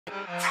Hey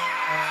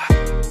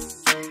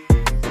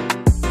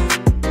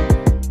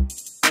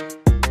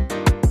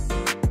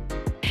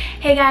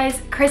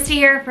guys, Christy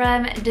here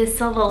from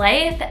DaSilva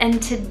Life,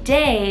 and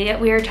today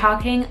we are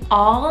talking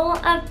all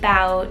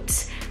about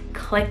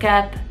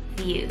ClickUp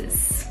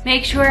Views.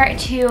 Make sure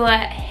to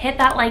hit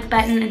that like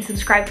button and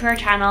subscribe to our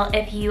channel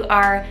if you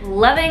are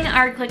loving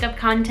our ClickUp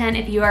content.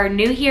 If you are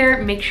new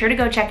here, make sure to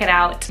go check it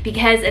out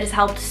because it has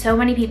helped so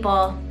many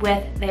people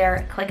with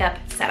their ClickUp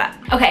setup.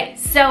 Okay,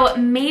 so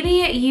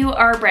maybe you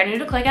are brand new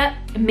to ClickUp.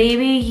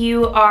 Maybe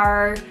you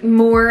are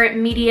more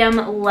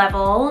medium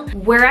level.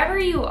 Wherever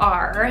you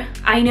are,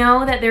 I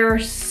know that there are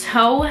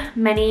so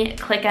many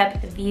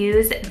ClickUp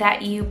views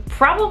that you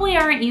probably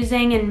aren't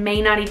using and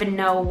may not even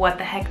know what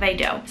the heck they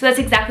do. So that's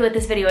exactly what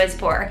this video is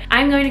for.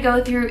 I'm going to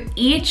go through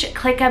each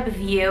ClickUp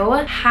view,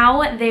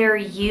 how they're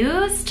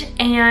used,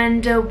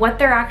 and what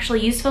they're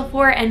actually useful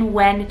for and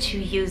when to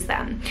use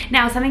them.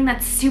 Now, something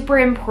that's super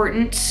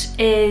important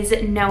is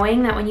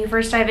knowing that when you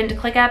first dive into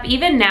ClickUp,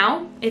 even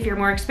now, if you're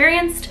more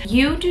experienced,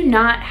 you do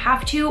not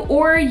have to,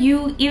 or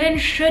you even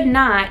should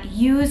not,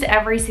 use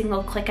every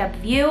single ClickUp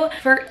view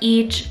for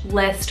each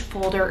list,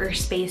 folder, or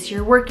space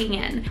you're working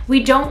in.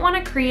 We don't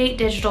want to create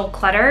digital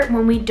clutter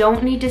when we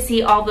don't need to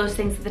see all those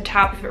things at the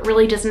top if it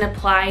really doesn't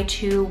apply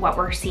to what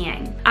we're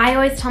seeing. I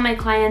always tell my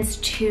clients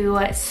to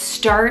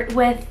start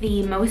with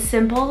the most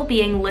simple,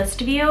 being list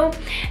view,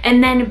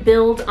 and then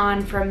build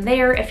on from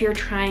there if you're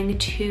trying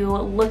to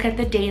look at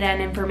the data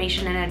and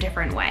information in a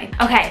different way.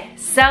 Okay,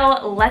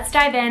 so let's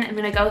dive in. I'm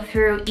gonna go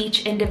through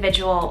each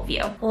individual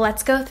view.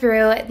 Let's go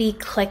through the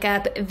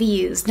ClickUp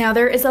views. Now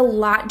there is a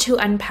lot to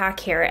unpack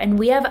here, and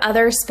we have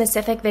other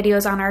specific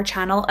videos on our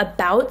channel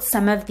about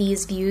some of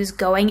these views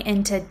going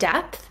into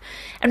depth.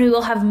 And we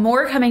will have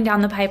more coming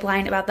down the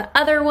pipeline about the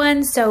other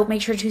ones, so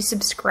make sure to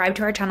subscribe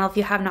to our channel if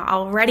you have not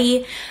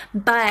already.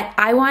 But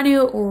I want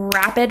to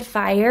rapid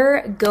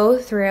fire go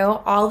through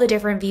all the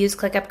different views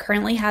ClickUp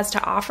currently has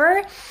to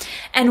offer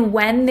and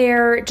when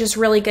they're just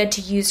really good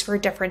to use for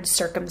different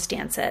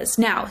circumstances.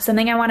 Now,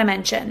 something I want to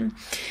mention,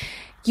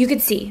 you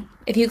could see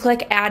if you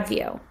click Add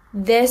View,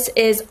 this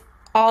is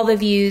all the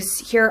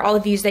views. Here are all the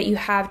views that you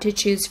have to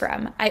choose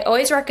from. I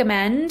always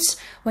recommend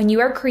when you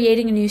are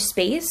creating a new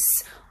space,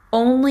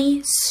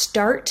 only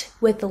start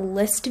with the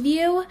list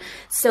view,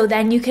 so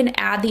then you can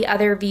add the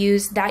other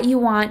views that you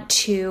want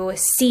to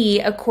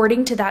see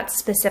according to that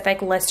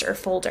specific list or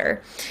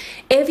folder.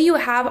 If you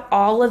have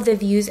all of the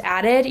views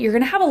added, you're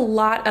gonna have a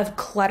lot of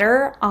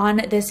clutter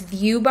on this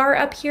view bar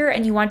up here,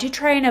 and you want to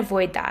try and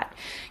avoid that.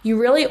 You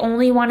really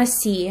only wanna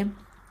see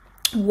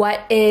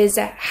what is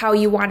how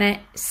you wanna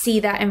see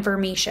that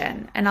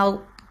information, and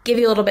I'll give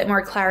you a little bit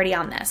more clarity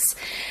on this.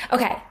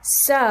 Okay,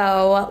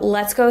 so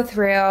let's go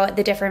through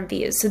the different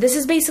views. So this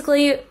is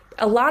basically,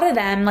 a lot of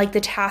them, like the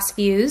task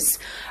views,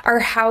 are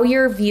how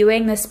you're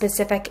viewing the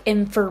specific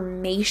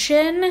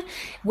information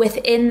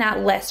within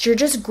that list. You're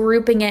just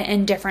grouping it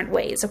in different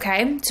ways,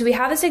 okay? So we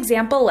have this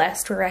example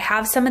list where I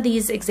have some of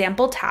these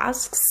example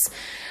tasks.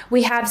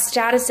 We have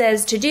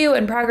statuses, to do,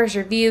 in progress,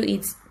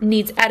 review,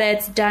 needs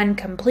edits, done,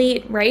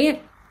 complete,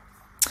 right?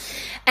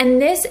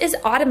 And this is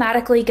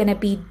automatically going to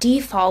be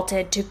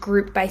defaulted to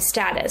group by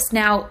status.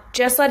 Now,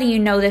 just letting you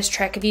know this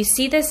trick, if you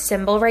see this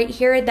symbol right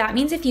here, that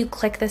means if you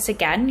click this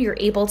again, you're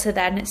able to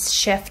then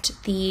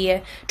shift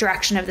the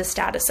direction of the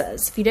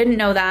statuses. If you didn't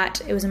know that,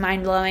 it was a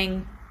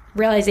mind-blowing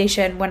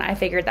realization when I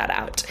figured that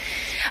out.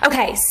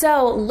 Okay,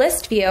 so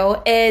list view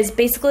is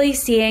basically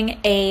seeing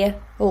a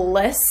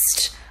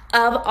list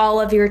of all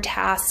of your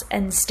tasks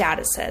and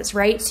statuses,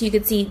 right? So you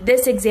could see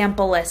this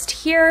example list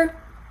here.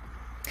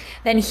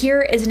 Then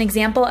here is an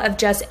example of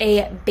just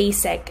a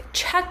basic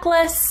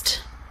checklist.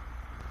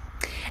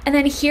 And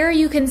then here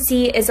you can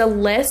see is a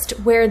list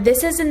where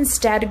this is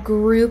instead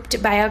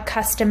grouped by a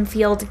custom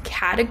field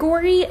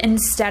category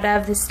instead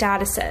of the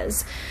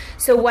statuses.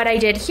 So what I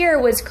did here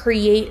was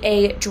create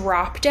a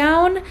drop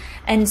down.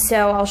 And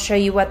so I'll show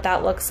you what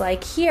that looks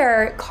like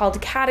here,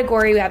 called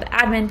category. We have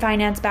admin,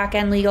 finance,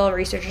 backend, legal,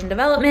 research and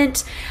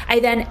development. I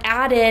then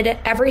added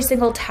every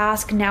single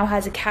task now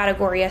has a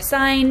category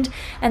assigned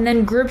and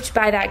then grouped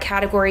by that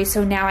category.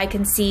 So now I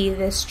can see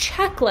this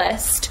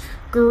checklist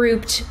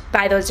grouped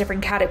by those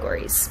different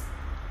categories.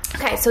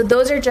 Okay, so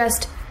those are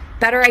just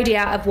better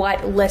idea of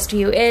what list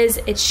view is.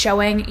 It's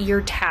showing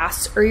your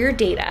tasks or your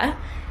data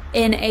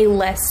in a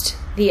list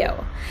view.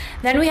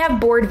 Then we have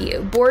board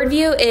view. Board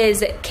view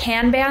is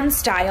Kanban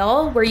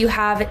style where you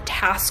have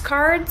task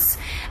cards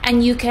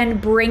and you can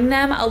bring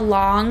them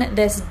along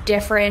this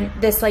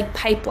like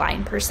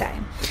pipeline per se.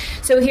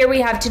 So here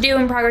we have to do,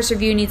 in progress,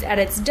 review, needs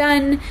edits,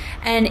 done.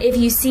 And if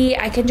you see,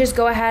 I can just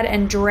go ahead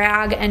and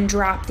drag and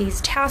drop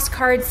these task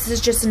cards. This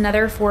is just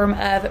another form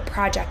of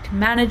project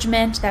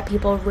management that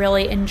people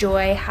really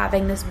enjoy,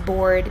 having this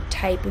board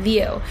type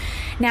view.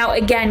 Now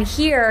again,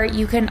 here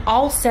you can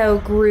also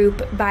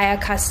group by a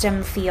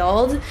custom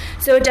field.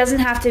 So it doesn't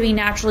have to be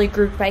naturally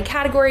grouped by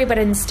category, but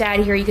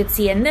instead here you could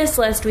see in this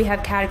list, we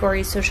have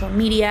categories, social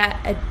media,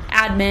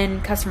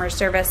 admin, customer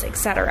service,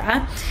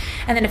 etc.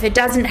 And then if it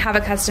doesn't have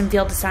a custom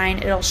field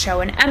assigned, it'll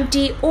show an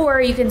empty,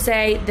 or you can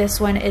say this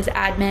one is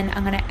admin.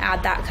 I'm going to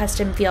add that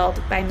custom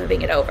field by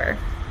moving it over.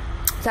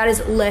 So that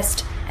is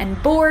list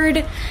and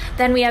board.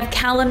 Then we have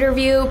calendar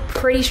view,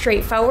 pretty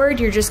straightforward.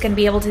 You're just going to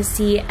be able to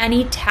see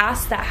any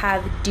tasks that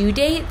have due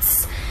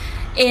dates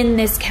in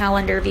this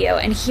calendar view.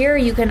 And here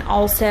you can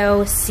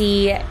also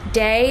see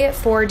day,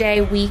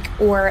 4-day, week,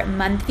 or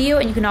month view.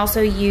 And you can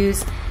also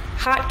use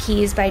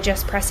hotkeys by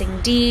just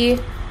pressing D,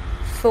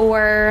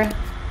 4,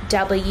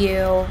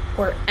 W,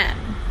 or M.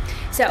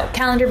 So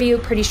calendar view,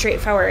 pretty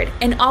straightforward.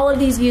 In all of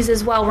these views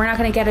as well, we're not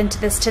going to get into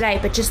this today,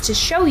 but just to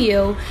show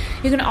you,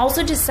 you can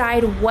also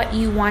decide what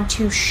you want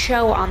to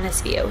show on this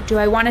view. Do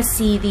I want to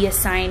see the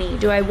assignee?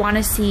 Do I want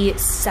to see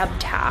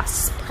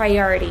subtasks,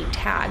 priority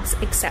tags,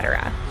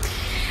 etc.?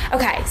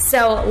 Okay,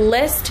 so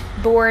list,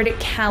 board,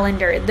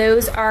 calendar.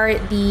 Those are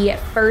the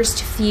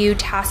first few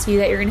task view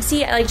that you're going to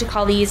see. I like to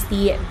call these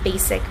the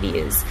basic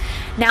views.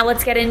 Now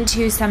let's get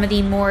into some of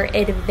the more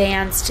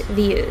advanced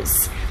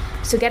views.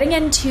 So getting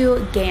into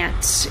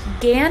Gantt.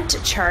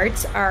 Gantt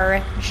charts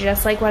are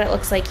just like what it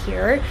looks like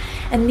here.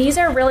 And these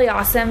are really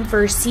awesome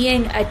for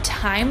seeing a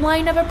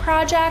timeline of a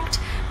project,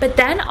 but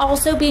then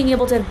also being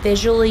able to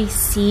visually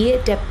see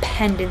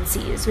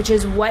dependencies, which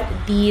is what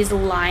these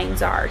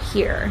lines are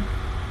here.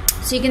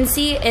 So you can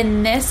see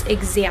in this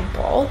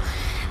example,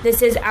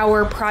 this is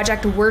our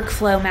project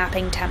workflow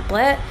mapping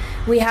template.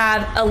 We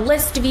have a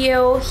list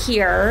view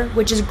here,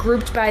 which is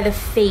grouped by the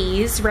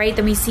phase, right?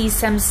 Then we see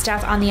some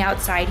stuff on the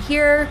outside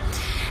here.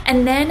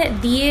 And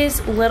then these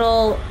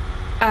little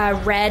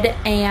red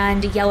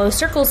and yellow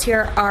circles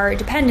here are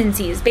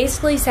dependencies,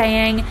 basically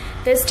saying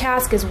this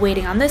task is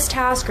waiting on this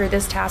task or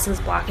this task is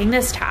blocking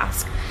this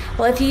task.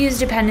 Well, if you use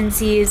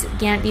dependencies,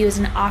 Gantt View is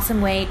an awesome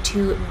way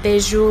to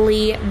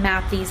visually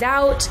map these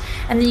out.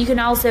 And then you can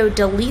also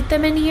delete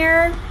them in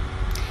here.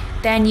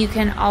 Then you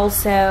can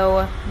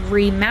also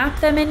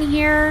remap them in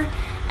here.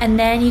 And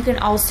then you can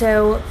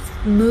also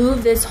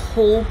move this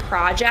whole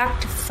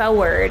project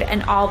forward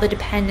and all the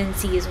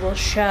dependencies will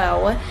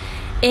show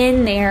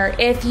in there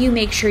if you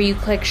make sure you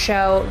click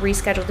show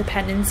reschedule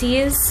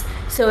dependencies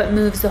so it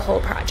moves the whole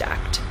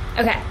project.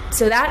 Okay,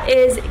 so that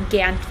is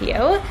Gantt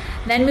View.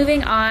 Then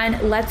moving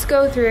on, let's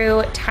go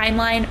through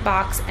timeline,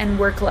 box, and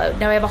workload.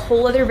 Now I have a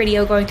whole other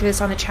video going through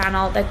this on the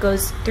channel that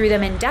goes through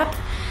them in depth,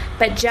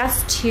 but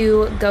just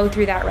to go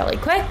through that really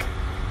quick,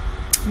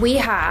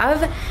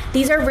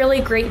 these are really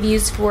great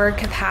views for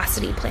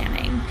capacity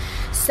planning.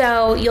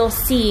 So you'll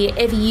see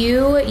if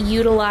you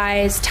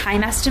utilize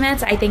time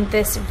estimates, I think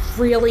this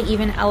really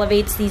even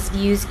elevates these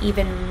views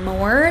even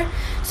more.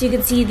 So you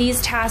can see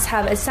these tasks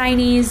have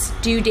assignees,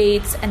 due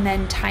dates, and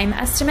then time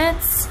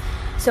estimates.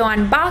 So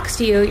on box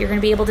view, you're going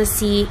to be able to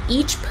see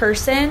each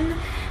person,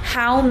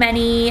 how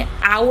many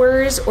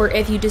hours, or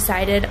if you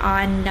decided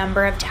on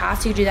number of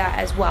tasks, you do that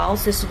as well.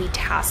 So this would be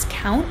task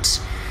count.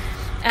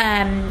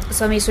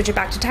 So let me switch it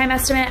back to time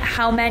estimate.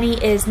 How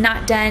many is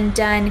not done,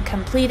 done,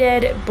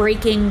 completed,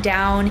 breaking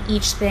down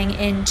each thing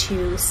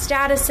into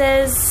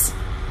statuses,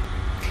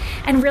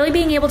 and really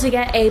being able to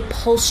get a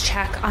pulse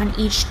check on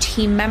each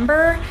team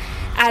member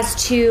as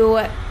to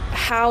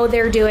how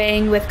they're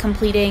doing with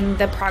completing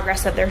the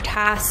progress of their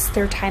tasks,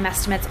 their time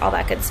estimates, all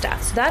that good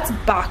stuff. So that's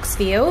box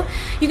view.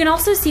 You can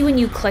also see when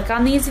you click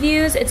on these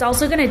views, it's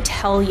also going to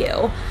tell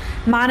you,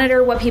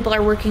 monitor what people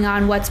are working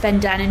on, what's been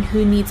done, and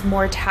who needs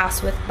more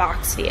tasks with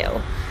box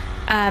view,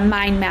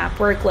 mind map,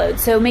 workload.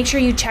 So make sure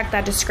you check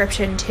that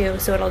description too,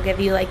 so it'll give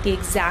you like the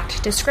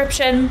exact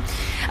description.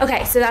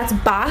 Okay, so that's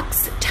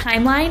box.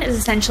 Timeline is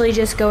essentially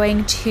just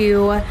going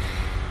to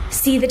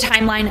see the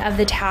timeline of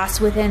the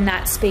tasks within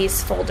that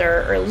space,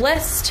 folder, or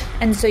list.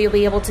 And so you'll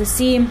be able to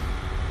see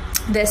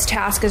this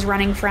task is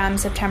running from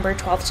September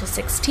 12th to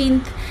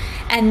 16th.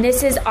 And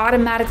this is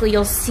automatically,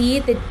 you'll see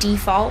the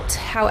default,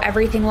 how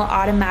everything will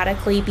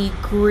automatically be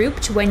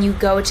grouped when you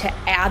go to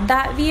add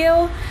that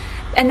view.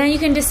 And then you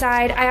can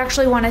decide, I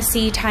actually want to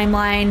see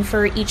timeline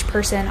for each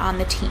person on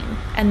the team.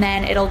 And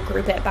then it'll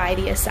group it by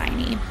the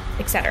assignee,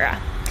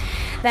 etc.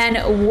 Then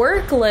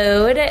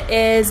workload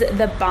is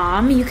the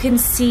bomb. You can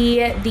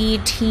see the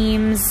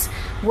team's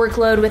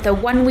workload with a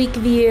 1-week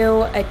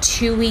view, a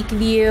 2-week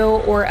view,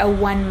 or a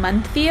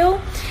 1-month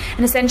view.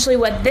 And essentially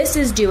what this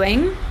is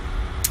doing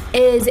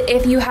is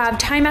if you have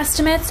time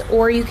estimates,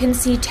 or you can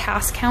see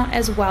task count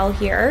as well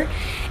here,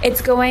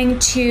 it's going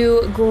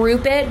to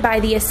group it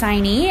by the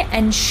assignee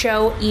and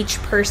show each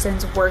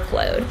person's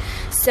workload.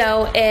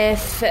 So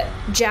if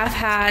Jeff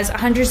has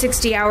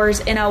 160 hours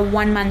in a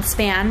 1-month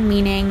span,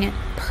 meaning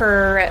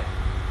per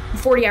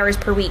 40 hours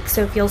per week.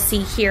 So if you'll see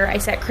here, I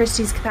set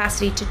Christy's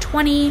capacity to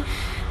 20,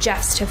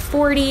 Jeff's to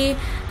 40.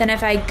 Then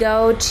if I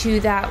go to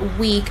that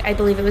week, I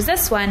believe it was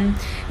this one,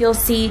 you'll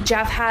see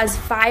Jeff has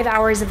 5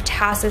 hours of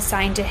tasks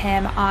assigned to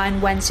him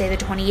on Wednesday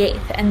the 28th.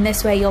 And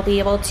this way you'll be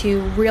able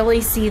to really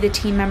see the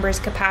team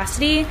member's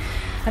capacity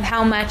of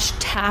how much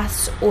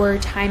tasks or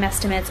time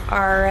estimates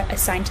are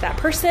assigned to that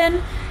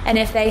person, and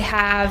if they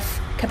have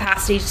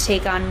capacity to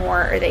take on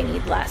more or they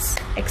need less,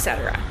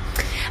 etc.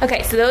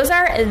 Okay, so those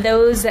are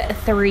those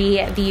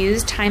three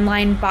views: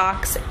 timeline,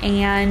 box,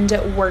 and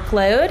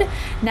workload.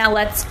 Now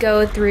let's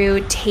go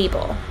through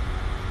table.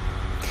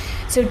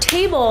 So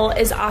table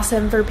is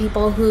awesome for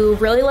people who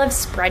really love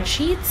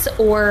spreadsheets,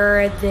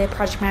 or the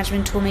project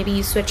management tool, maybe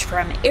you switch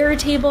from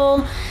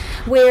Airtable,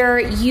 where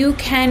you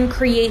can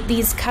create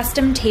these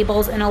custom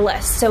tables in a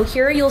list. So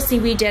here you'll see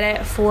we did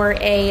it for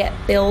a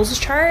bills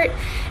chart,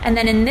 and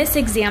then in this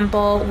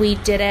example we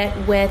did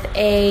it with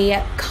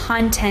a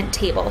content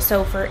table,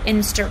 so for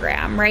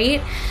Instagram,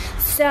 right?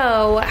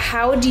 So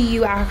how do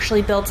you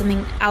actually build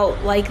something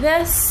out like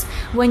this?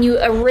 When you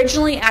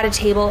originally add a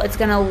table, it's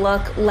gonna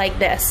look like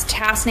this: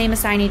 task name,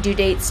 assignee, due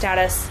date,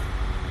 status,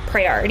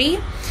 priority.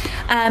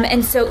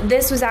 And so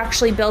this was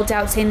actually built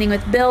out, same thing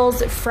with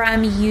bills,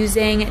 from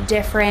using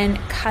different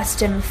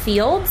custom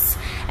fields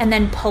and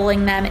then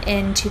pulling them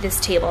into this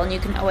table. And you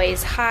can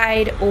always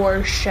hide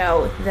or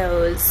show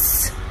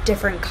those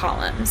different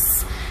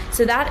columns.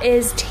 So that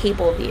is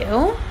table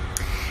view.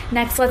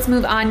 Next, let's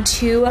move on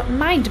to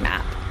mind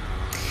map.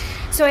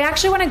 So I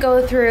actually want to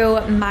go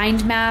through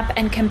mind map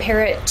and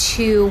compare it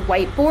to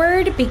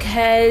whiteboard,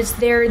 because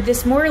they're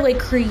this more like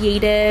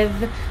creative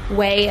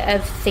way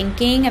of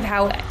thinking of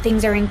how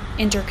things are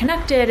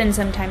interconnected and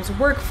sometimes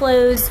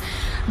workflows,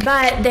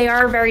 but they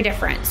are very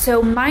different.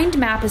 So mind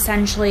map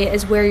essentially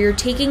is where you're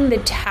taking the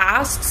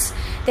tasks,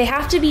 they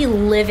have to be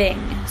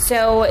living.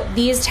 So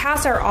these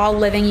tasks are all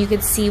living, you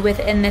could see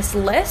within this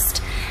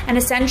list, and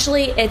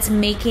essentially it's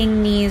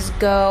making these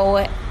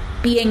go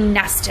being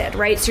nested,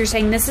 right? So you're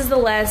saying this is the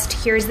list,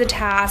 here's the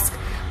task,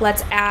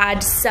 let's add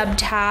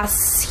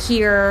subtasks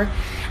here,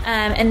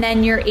 and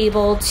then you're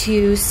able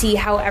to see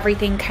how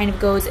everything kind of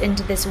goes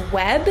into this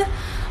web,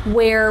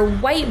 where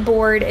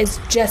whiteboard is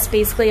just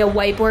basically a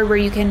whiteboard where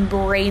you can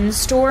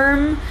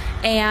brainstorm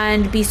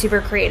and be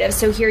super creative.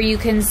 So here you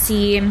can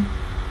see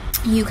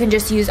you can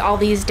just use all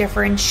these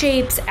different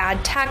shapes,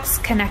 add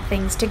text, connect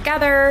things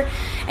together,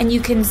 and you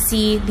can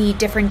see the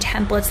different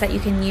templates that you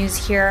can use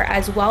here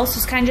as well. So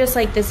it's kind of just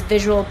like this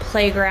visual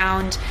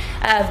playground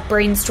of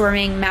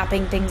brainstorming,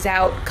 mapping things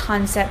out,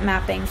 concept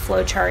mapping,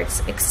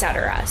 flowcharts,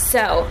 etc.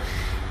 So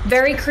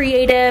very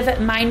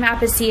creative. Mind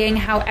map is seeing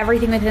how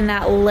everything within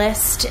that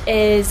list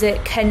is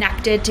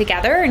connected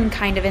together and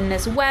kind of in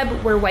this web,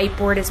 where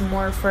whiteboard is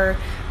more for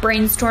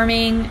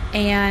brainstorming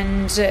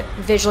and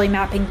visually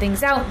mapping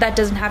things out. That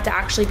doesn't have to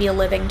actually be a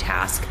living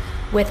task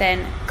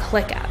within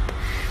ClickUp.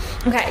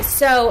 Okay,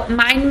 so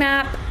mind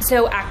map,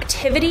 so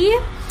activity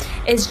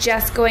is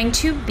just going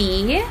to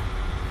be,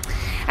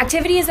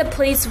 activity is a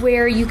place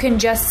where you can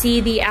just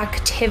see the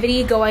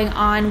activity going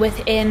on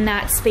within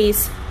that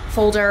space,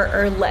 folder,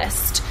 or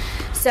list.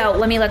 So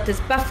let me let this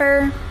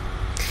buffer.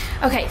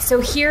 Okay, so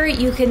here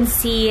you can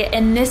see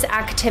in this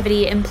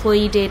activity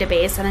employee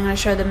database, and I'm going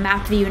to show the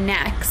map view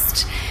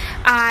next.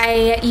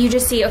 You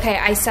just see, okay,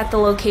 I set the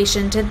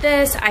location to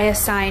this, I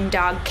assign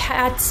dog,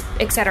 cats,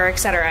 etc.,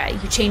 etc.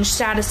 You change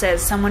statuses,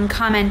 someone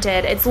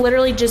commented. It's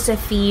literally just a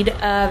feed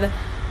of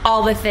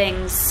all the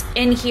things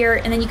in here,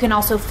 and then you can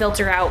also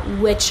filter out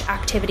which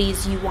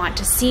activities you want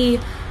to see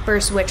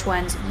versus which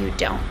ones you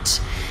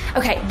don't.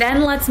 Okay,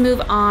 then let's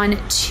move on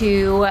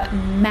to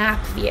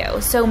map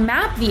view. So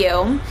map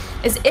view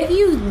is if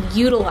you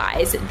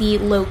utilize the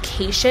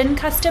location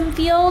custom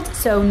field,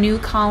 so new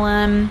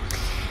column,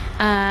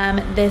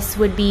 this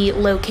would be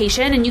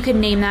location, and you can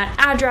name that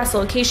address,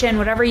 location,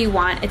 whatever you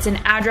want. It's an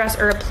address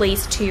or a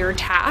place to your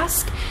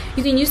task.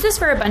 You can use this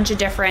for a bunch of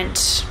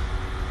different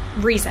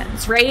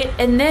reasons, right?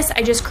 In this,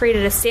 I just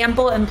created a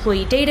sample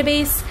employee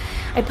database.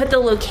 I put the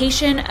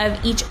location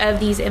of each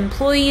of these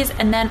employees,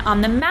 and then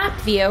on the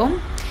map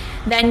view,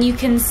 then you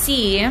can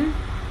see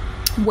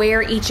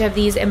where each of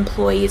these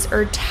employees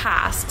or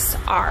tasks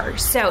are.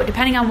 So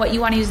depending on what you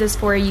want to use this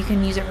for, you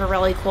can use it for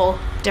really cool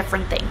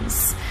different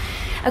things.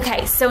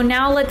 Okay, so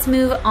now let's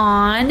move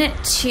on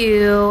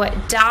to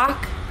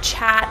doc,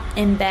 chat,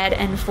 embed,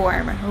 and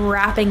form,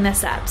 wrapping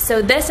this up.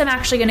 So this I'm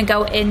actually going to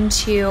go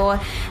into,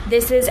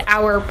 this is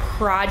our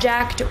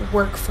project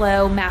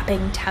workflow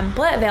mapping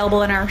template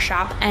available in our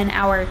shop and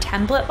our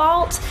template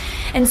vault.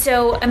 And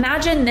so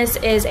imagine this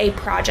is a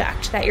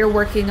project that you're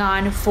working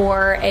on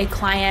for a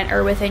client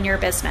or within your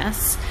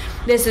business.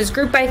 This is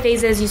grouped by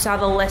phases. You saw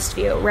the list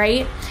view,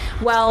 right?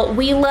 Well,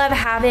 we love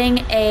having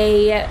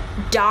a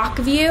doc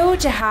view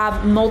to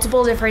have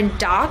multiple different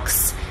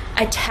docs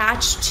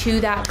attached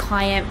to that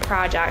client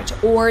project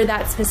or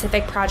that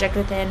specific project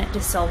within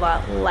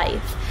DaSilva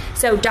Life.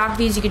 So doc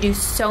views, you could do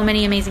so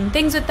many amazing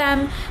things with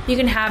them. You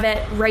can have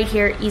it right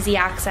here, easy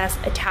access,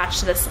 attached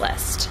to this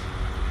list.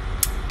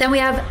 Then we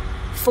have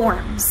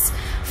forms.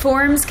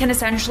 Forms can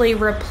essentially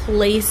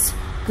replace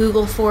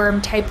Google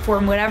form, type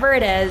form, whatever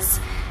it is.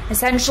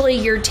 Essentially,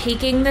 you're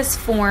taking this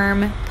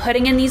form,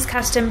 putting in these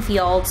custom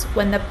fields.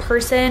 When the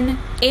person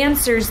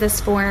answers this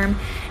form,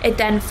 it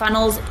then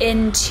funnels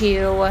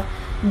into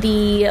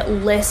the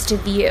list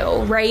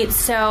view, right?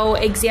 So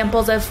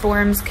examples of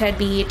forms could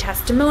be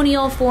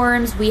testimonial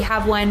forms. We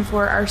have one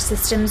for our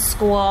systems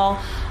school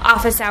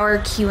office hour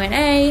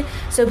Q&A.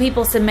 So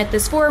people submit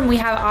this form, we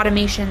have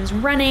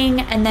automations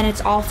running, and then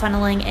it's all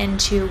funneling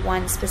into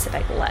one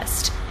specific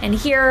list. And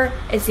here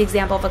is the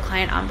example of a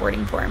client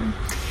onboarding form.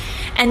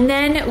 And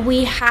then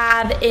we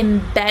have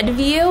Embed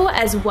View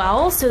as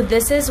well. So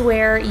this is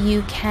where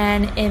you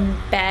can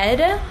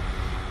embed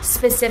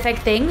specific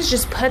things.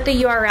 Just put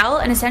the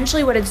URL, and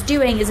essentially what it's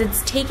doing is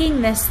it's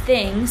taking this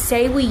thing,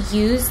 say we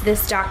use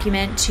this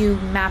document to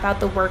map out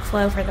the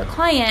workflow for the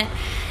client,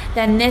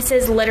 then this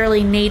is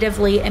literally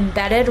natively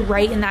embedded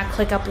right in that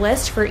ClickUp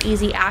list for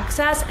easy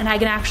access, and I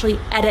can actually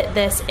edit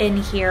this in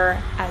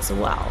here as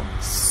well.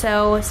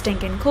 So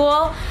stinking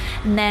cool.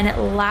 And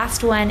then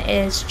last one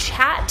is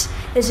chat.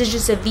 This is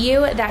just a view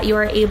that you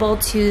are able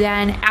to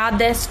then add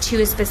this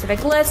to a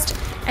specific list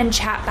and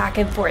chat back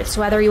and forth.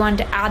 So whether you want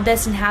to add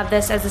this and have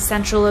this as a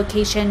central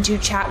location to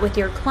chat with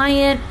your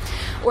client,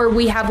 or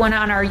we have one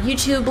on our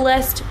YouTube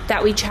list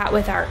that we chat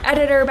with our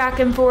editor back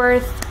and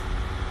forth,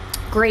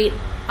 great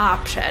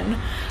option.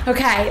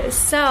 Okay,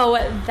 so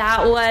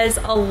that was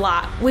a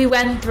lot. We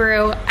went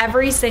through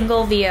every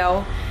single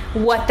view,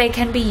 what they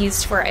can be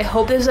used for. I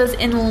hope this was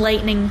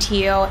enlightening to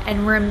you.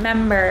 And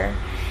remember,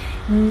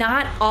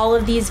 not all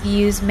of these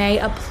views may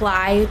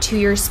apply to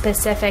your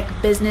specific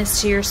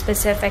business, to your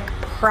specific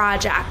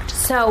project.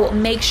 So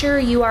make sure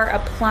you are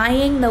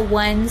applying the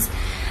ones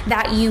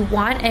that you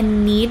want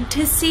and need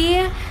to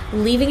see,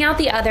 leaving out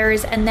the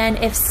others. And then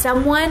if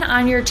someone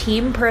on your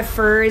team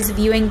prefers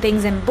viewing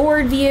things in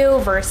board view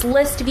versus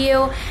list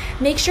view,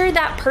 make sure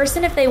that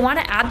person, if they want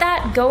to add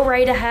that, go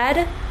right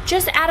ahead.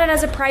 Just add it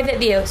as a private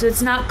view so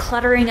it's not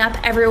cluttering up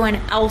everyone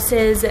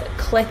else's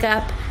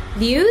ClickUp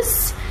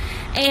views,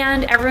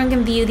 and everyone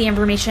can view the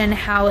information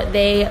how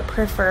they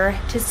prefer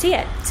to see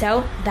it.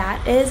 So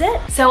that is it.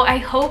 So I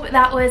hope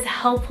that was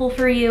helpful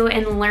for you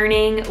in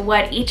learning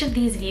what each of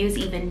these views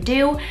even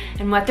do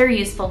and what they're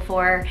useful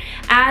for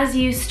as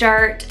you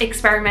start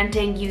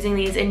experimenting using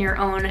these in your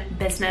own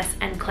business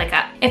and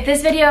ClickUp. If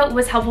this video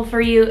was helpful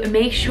for you,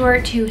 make sure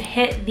to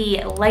hit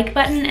the like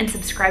button and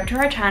subscribe to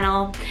our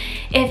channel.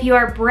 If you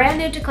are brand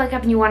new to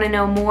ClickUp and you want to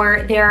know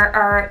more, there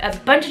are a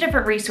bunch of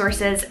different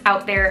resources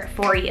out there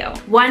for you.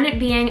 One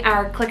being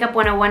our ClickUp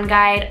 101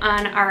 guide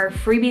on our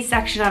freebies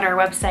section on our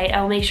website.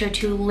 I will make sure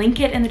to link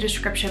it in the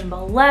description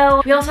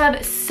below. We also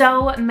have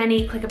so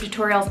many ClickUp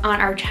tutorials on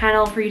our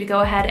channel for you to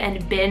go ahead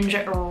and binge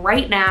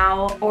right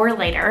now or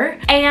later.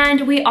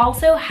 And we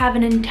also have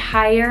an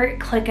entire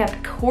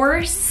ClickUp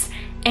course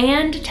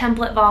and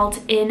template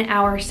vault in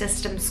our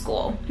system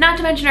school. Not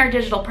to mention our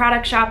digital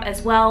product shop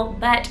as well,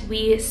 but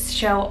we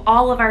show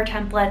all of our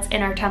templates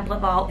in our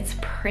template vault. It's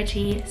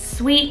pretty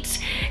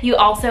sweet. You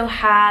also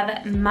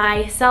have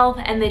myself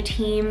and the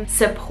team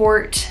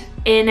support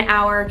in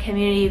our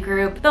community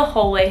group the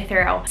whole way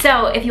through.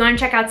 So if you want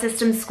to check out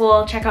System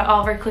School, check out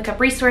all of our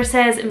ClickUp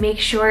resources, make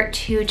sure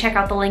to check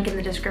out the link in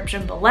the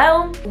description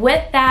below.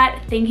 With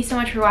that, thank you so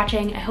much for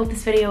watching. I hope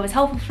this video was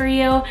helpful for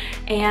you,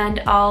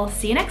 and I'll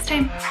see you next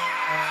time.